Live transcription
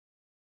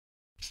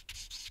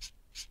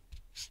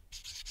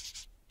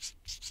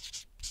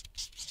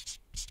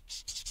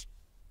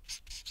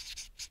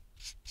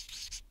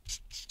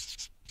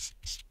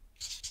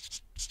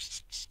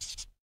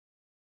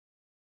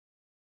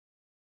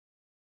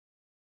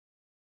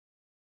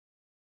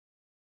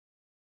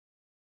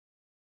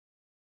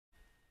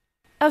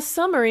A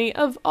summary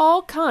of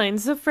all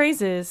kinds of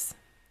phrases.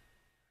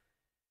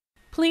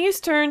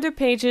 Please turn to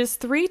pages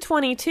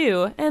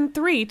 322 and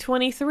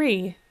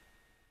 323.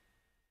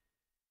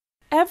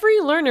 Every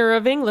learner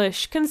of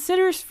English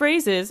considers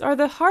phrases are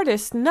the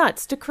hardest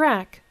nuts to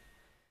crack.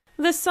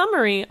 The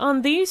summary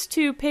on these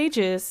 2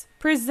 pages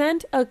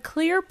present a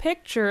clear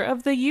picture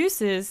of the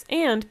uses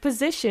and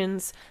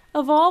positions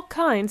of all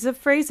kinds of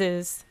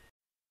phrases.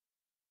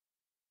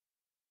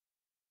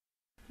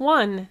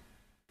 1.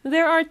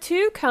 There are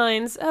 2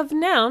 kinds of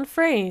noun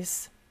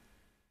phrase.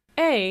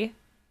 A.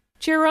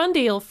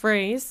 Gerundial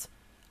phrase,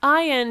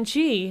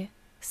 ing,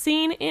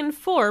 seen in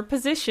 4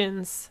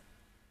 positions.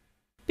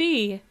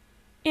 B.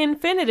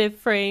 Infinitive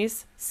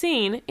phrase,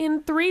 seen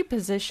in 3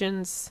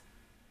 positions.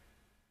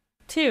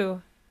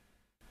 2.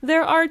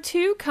 There are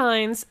 2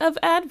 kinds of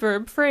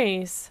adverb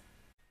phrase.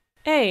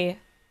 A.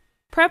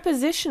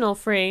 Prepositional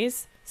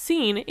phrase,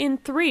 seen in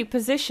 3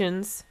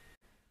 positions.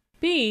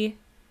 B.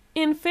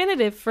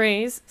 Infinitive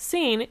phrase,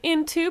 seen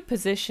in 2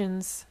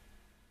 positions.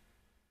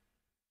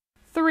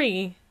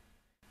 3.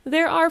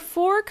 There are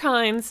 4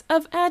 kinds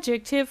of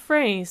adjective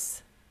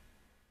phrase.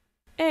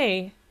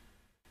 A.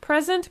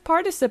 Present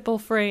participle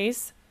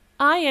phrase,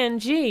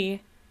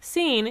 ing,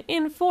 seen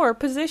in 4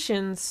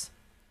 positions.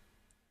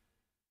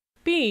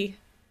 B.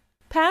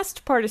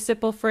 Past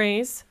participle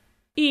phrase,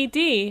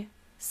 ed,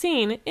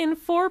 seen in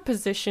 4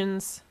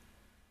 positions.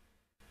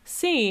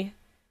 C.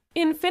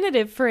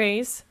 Infinitive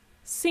phrase,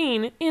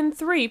 seen in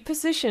 3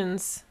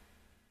 positions.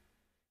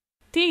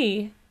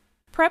 D.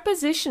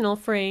 Prepositional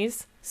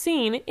phrase,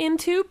 seen in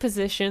 2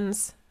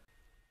 positions.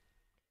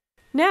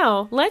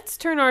 Now, let's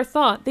turn our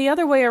thought the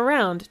other way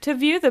around to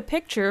view the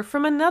picture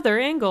from another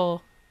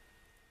angle.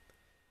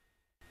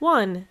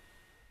 1.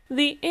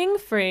 The ing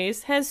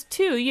phrase has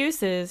 2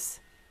 uses.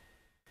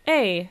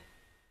 A.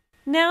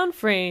 Noun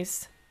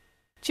phrase,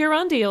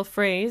 gerundial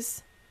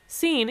phrase,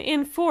 seen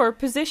in 4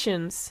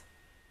 positions.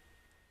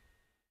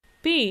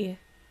 B.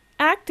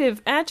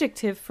 Active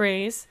adjective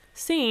phrase,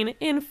 seen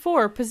in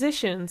 4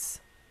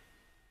 positions.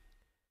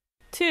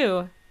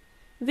 2.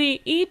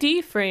 The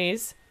ed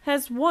phrase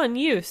has 1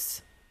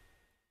 use.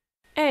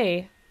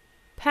 A.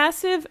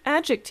 Passive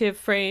adjective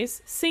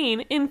phrase,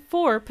 seen in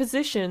 4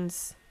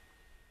 positions.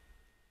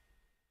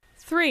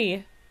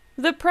 3.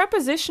 The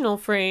prepositional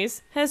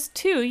phrase has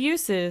 2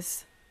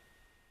 uses.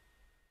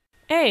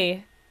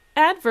 A.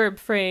 Adverb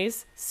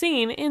phrase,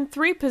 seen in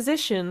 3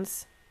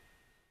 positions.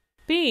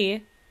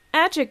 B.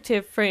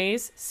 Adjective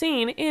phrase,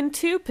 seen in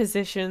 2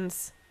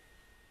 positions.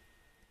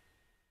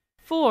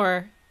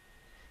 4.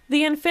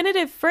 The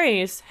infinitive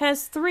phrase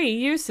has 3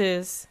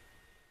 uses.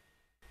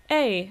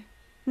 A.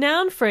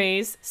 Noun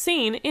phrase,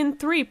 seen in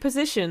 3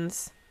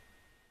 positions.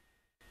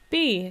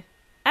 B.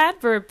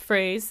 Adverb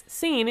phrase,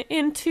 seen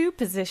in 2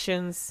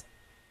 positions.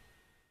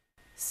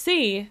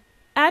 C.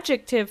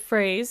 Adjective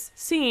phrase,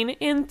 seen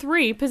in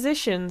 3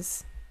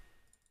 positions.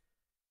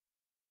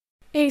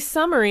 A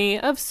summary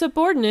of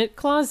subordinate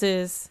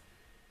clauses.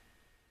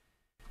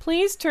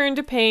 Please turn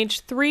to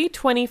page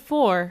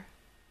 324.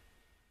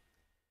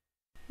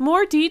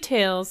 More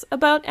details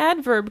about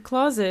adverb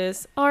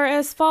clauses are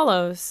as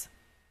follows.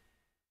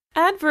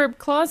 Adverb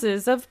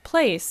clauses of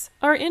place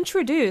are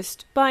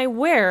introduced by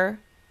where,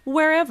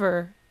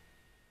 wherever.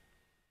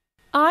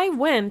 I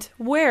went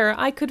where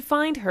I could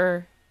find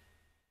her.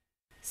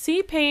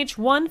 See page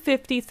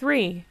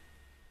 153.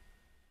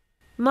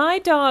 My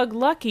dog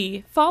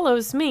Lucky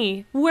follows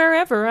me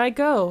wherever I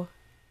go.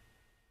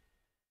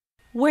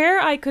 Where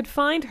I could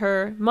find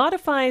her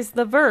modifies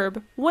the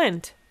verb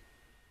went.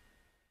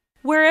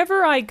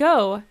 Wherever I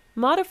go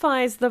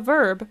modifies the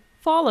verb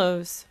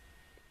follows.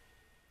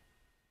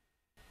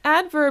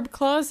 Adverb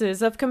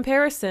clauses of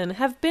comparison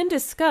have been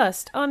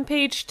discussed on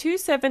page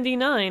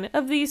 279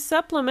 of these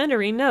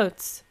supplementary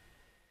notes.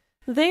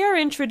 They are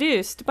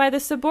introduced by the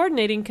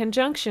subordinating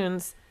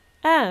conjunctions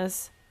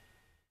as,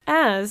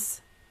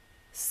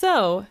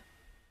 so,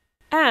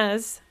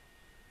 as,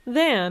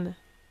 than.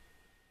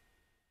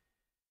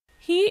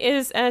 He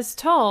is as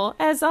tall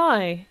as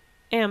I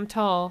am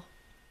tall.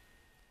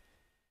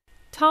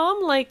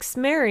 Tom likes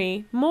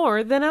Mary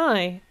more than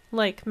I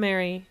like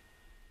Mary.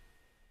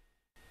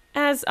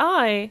 As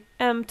I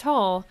am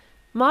tall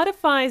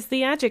modifies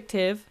the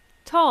adjective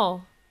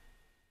tall.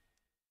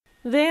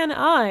 Than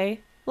I,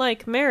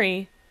 like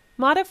Mary,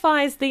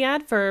 modifies the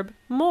adverb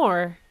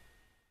more.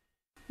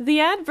 The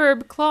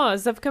adverb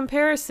clause of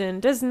comparison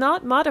does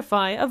not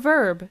modify a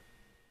verb.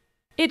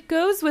 It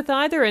goes with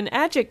either an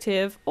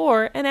adjective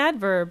or an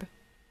adverb.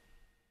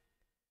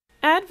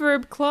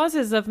 Adverb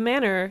clauses of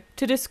manner,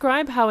 to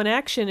describe how an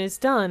action is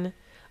done,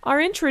 are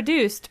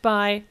introduced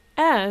by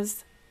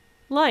as,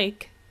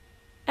 like,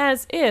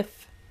 as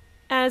if,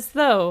 as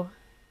though.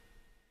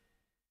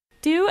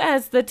 Do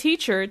as the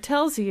teacher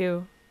tells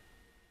you.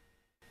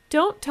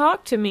 Don't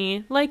talk to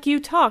me like you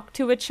talk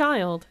to a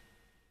child.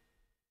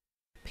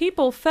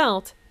 People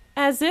felt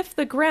as if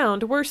the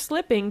ground were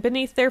slipping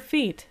beneath their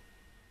feet.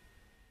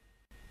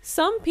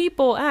 Some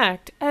people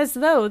act as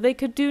though they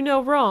could do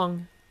no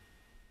wrong.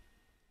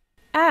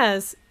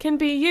 As can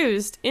be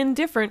used in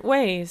different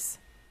ways.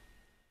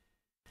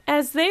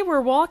 As they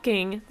were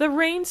walking, the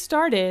rain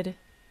started.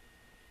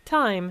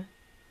 Time.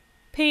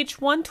 Page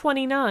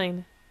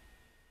 129.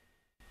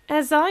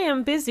 As I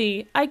am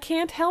busy, I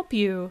can't help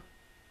you.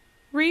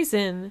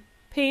 Reason.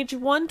 Page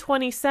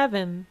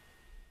 127.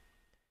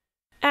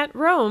 At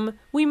Rome,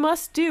 we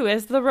must do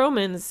as the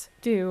Romans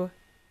do.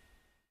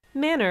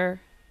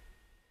 Manner.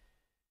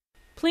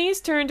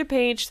 Please turn to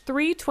page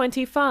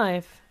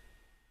 325.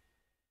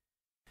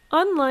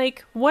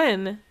 Unlike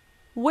when,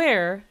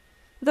 where,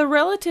 the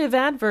relative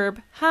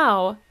adverb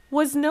how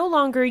was no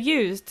longer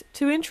used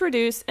to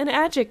introduce an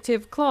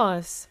adjective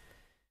clause.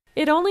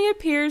 It only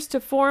appears to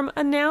form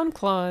a noun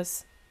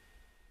clause.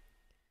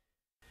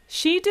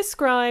 She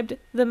described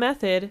the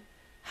method,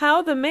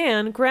 how the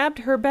man grabbed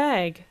her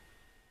bag.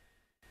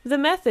 The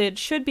method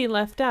should be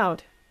left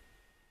out.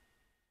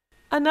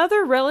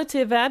 Another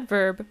relative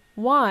adverb,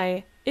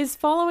 why, is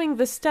following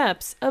the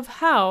steps of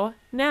how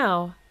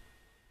now.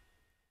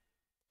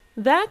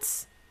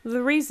 That's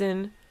the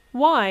reason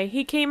why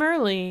he came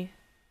early.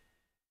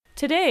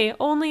 Today,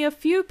 only a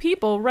few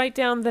people write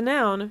down the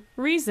noun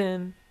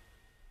reason.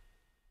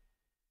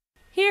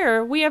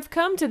 Here we have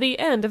come to the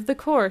end of the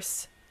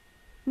course.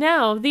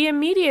 Now the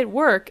immediate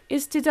work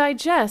is to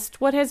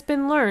digest what has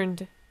been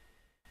learned.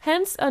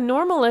 Hence a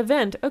normal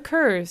event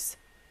occurs.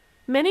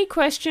 Many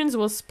questions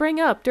will spring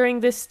up during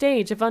this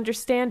stage of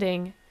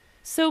understanding,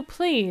 so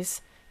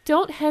please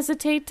don't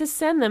hesitate to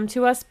send them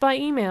to us by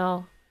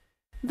email.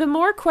 The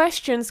more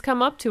questions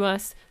come up to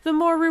us, the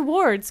more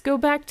rewards go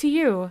back to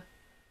you.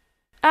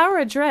 Our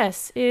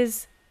address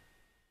is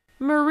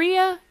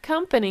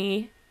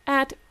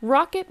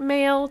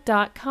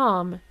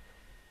mariacompany@rocketmail.com.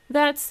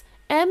 That's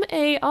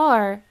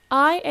MARIA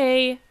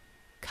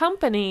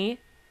company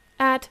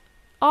at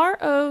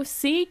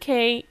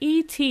ROCKET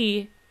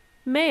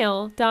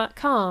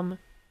mail.com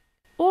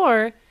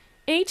or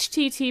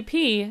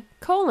http://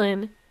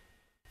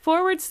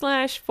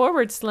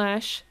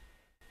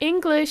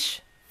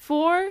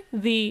 for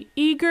the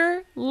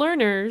eager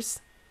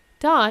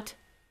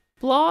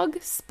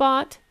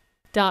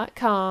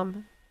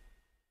learners.blogspot.com